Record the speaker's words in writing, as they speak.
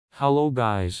Hello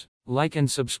guys, like and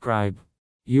subscribe.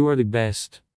 You are the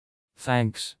best.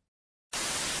 Thanks.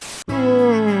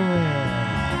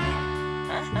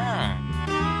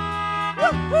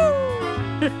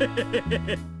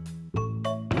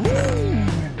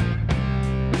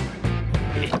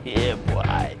 Yeah,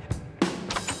 boy.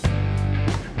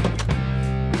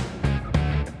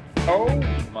 Oh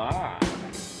my.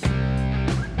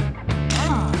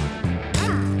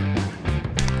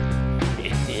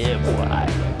 Yeah, boy.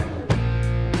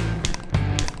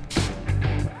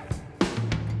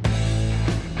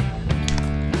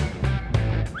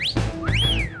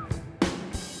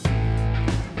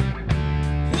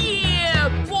 Yeah,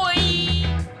 boy!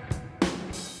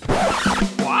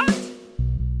 What?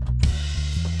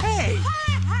 Hey!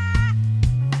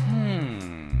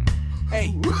 Hey!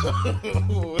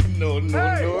 No, no,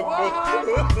 Hey, no,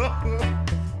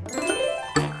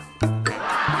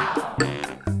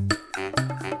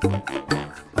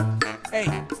 Hey!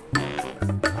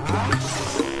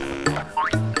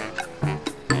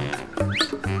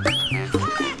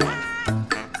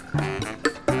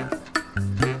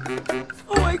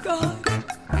 Oh my God!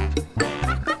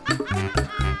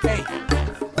 Hey!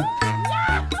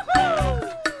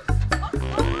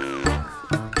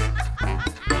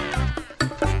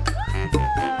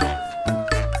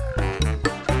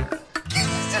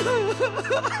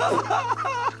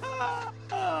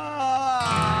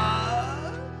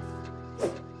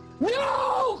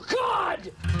 No,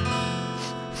 God!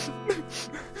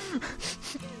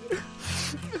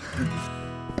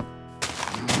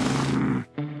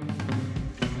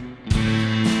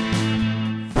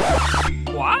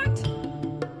 What?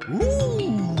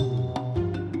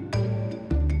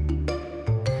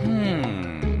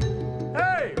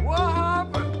 Hey, what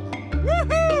happened?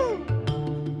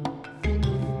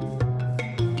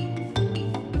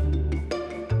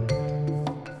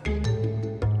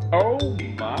 Oh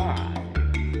my.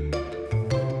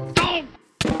 Hey!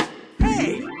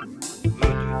 Hey!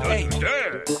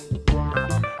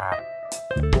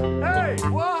 Hey,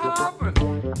 what happened?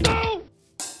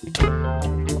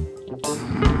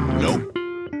 Nope.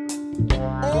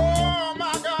 Oh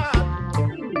my God!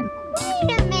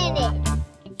 Wait a minute.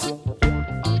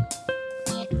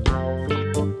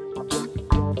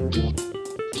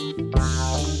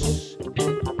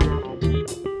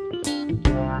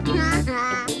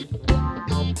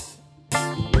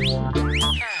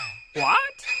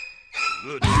 What?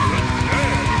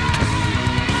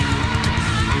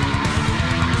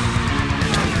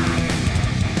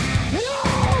 No,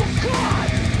 God!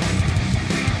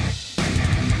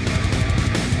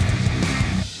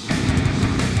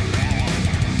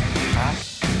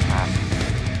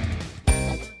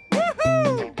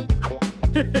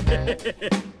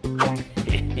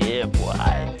 Yeah, boy.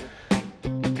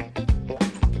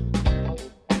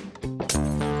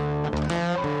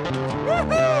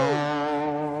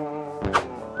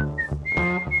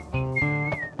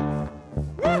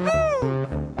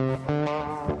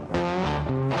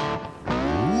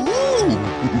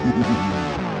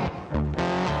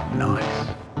 Nice.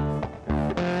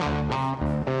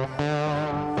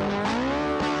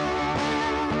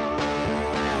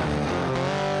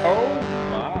 Oh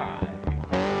my.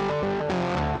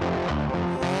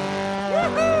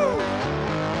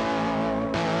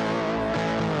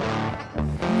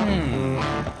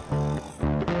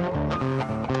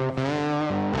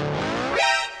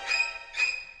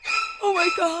 Oh my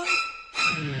God!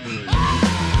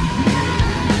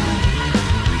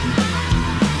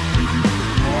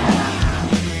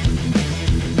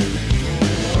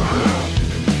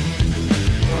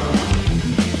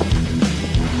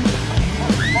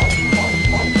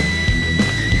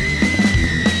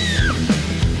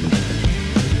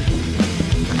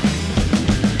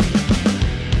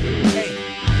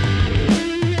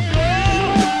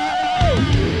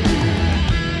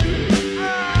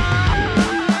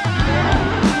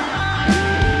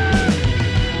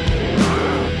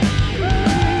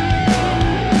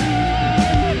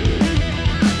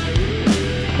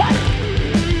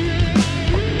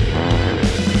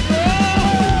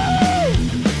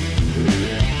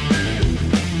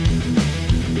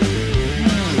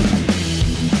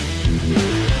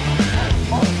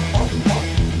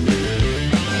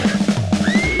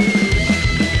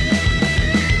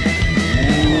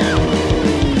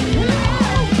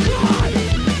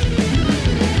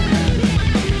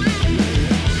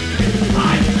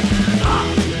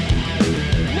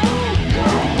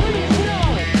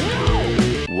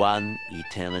 One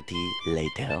eternity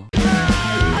later.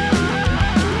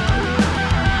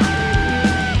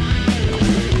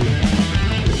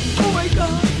 Oh my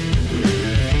God!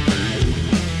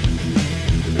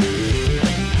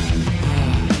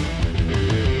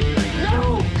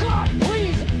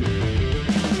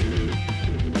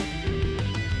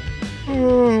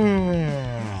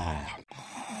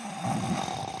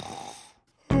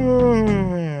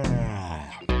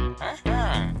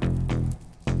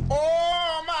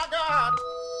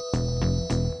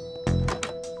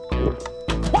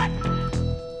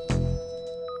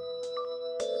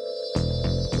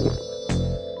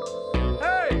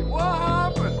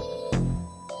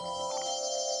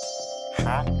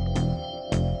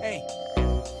 Hey.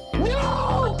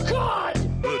 No, God!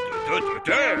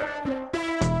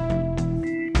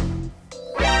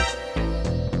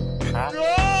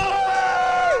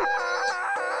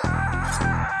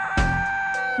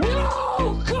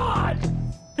 No, God!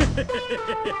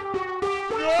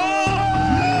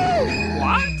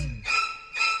 What?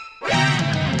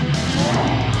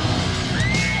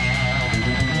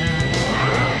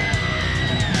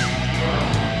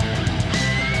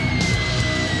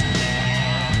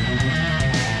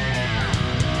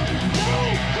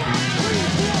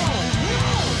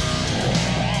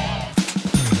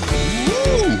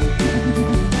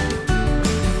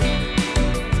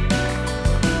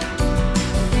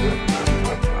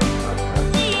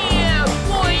 Yeah,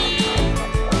 boy!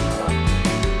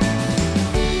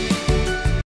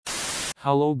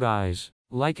 Hello guys,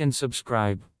 like and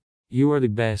subscribe. You are the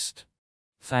best.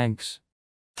 Thanks.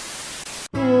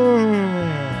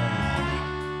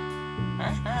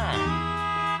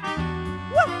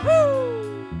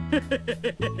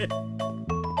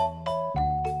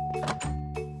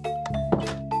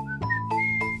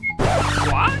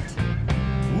 What?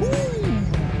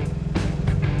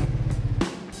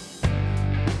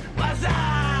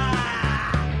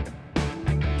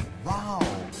 Wow.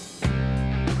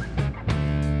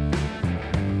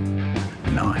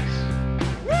 Nice.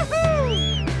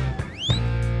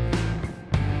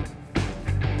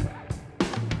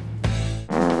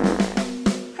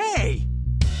 Hey.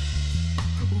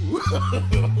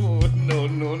 No,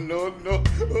 no, no, no.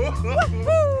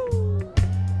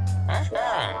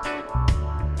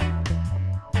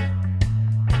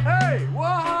 Hey,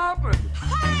 what happened?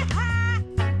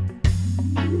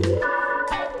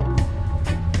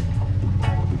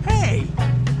 Hey.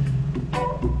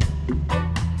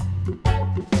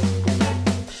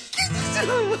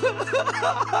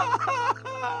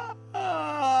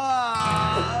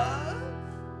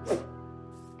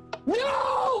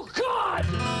 No, God!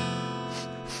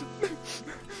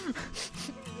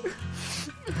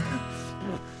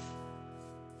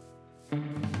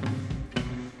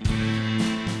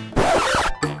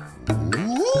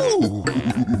 Ooh.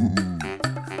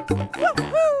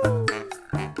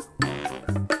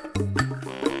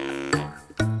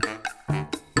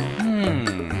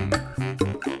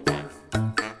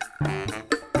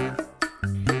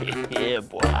 Yeah,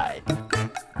 boy.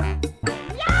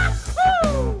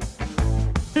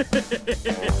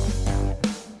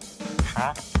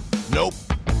 Nope.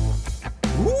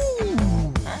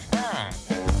 Ooh.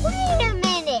 Wait a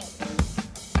minute.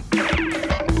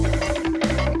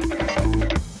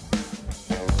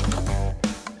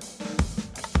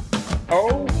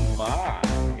 Oh my.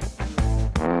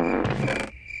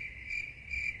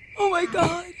 Oh my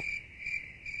God!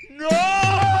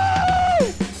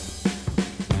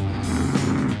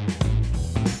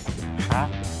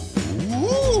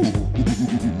 Ooh.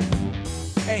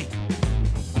 Hey.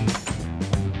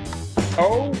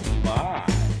 Oh my.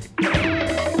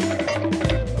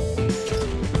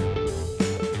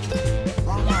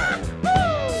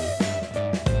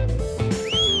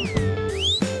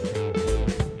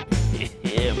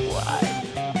 Yeah, boy.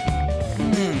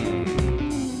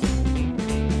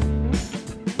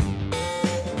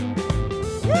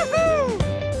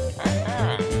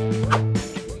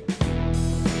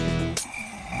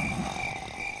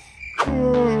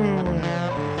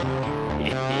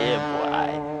 Yeah,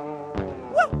 boy.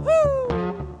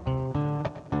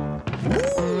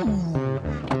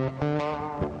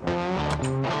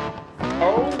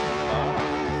 Oh my.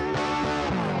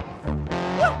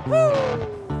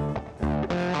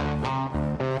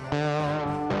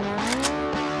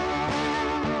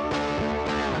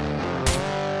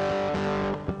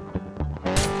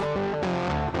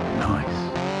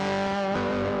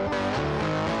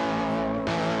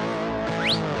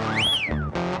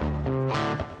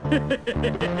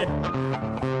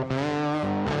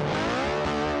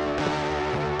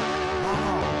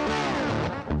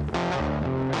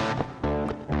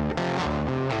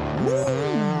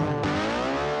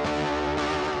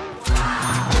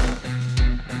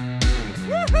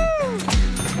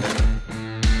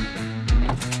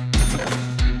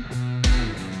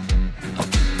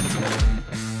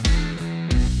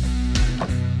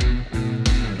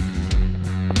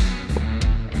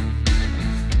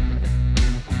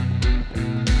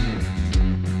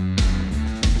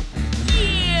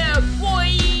 Yeah, boy!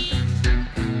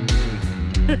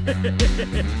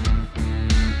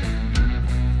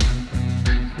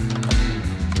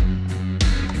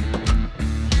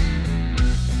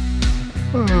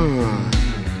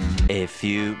 A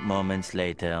few moments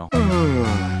later.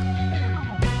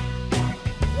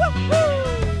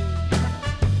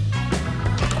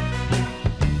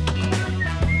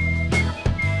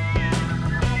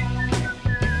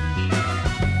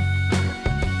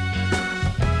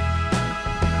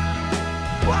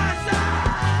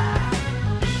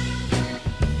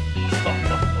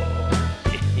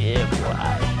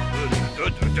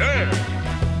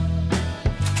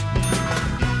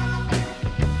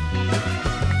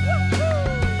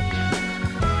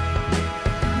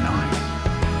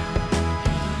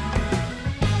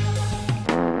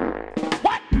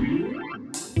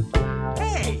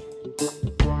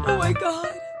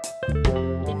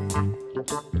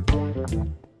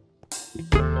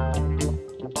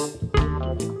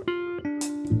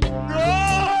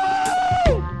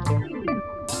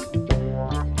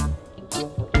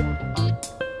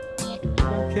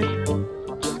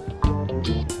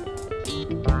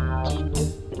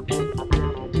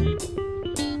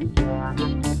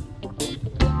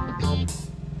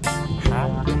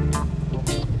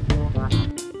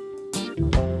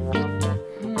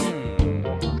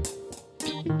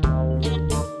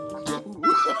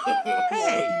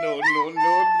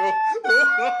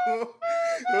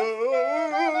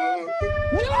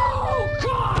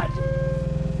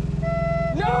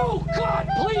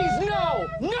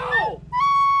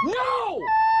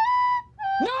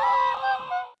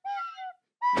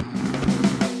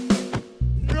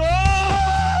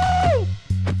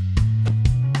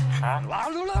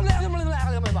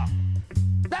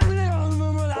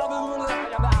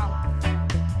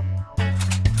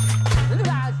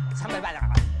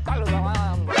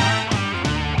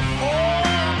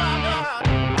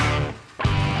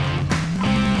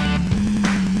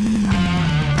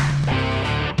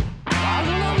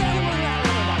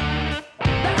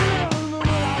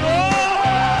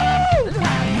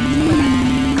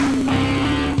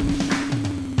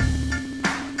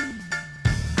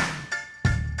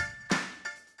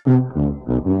 boy!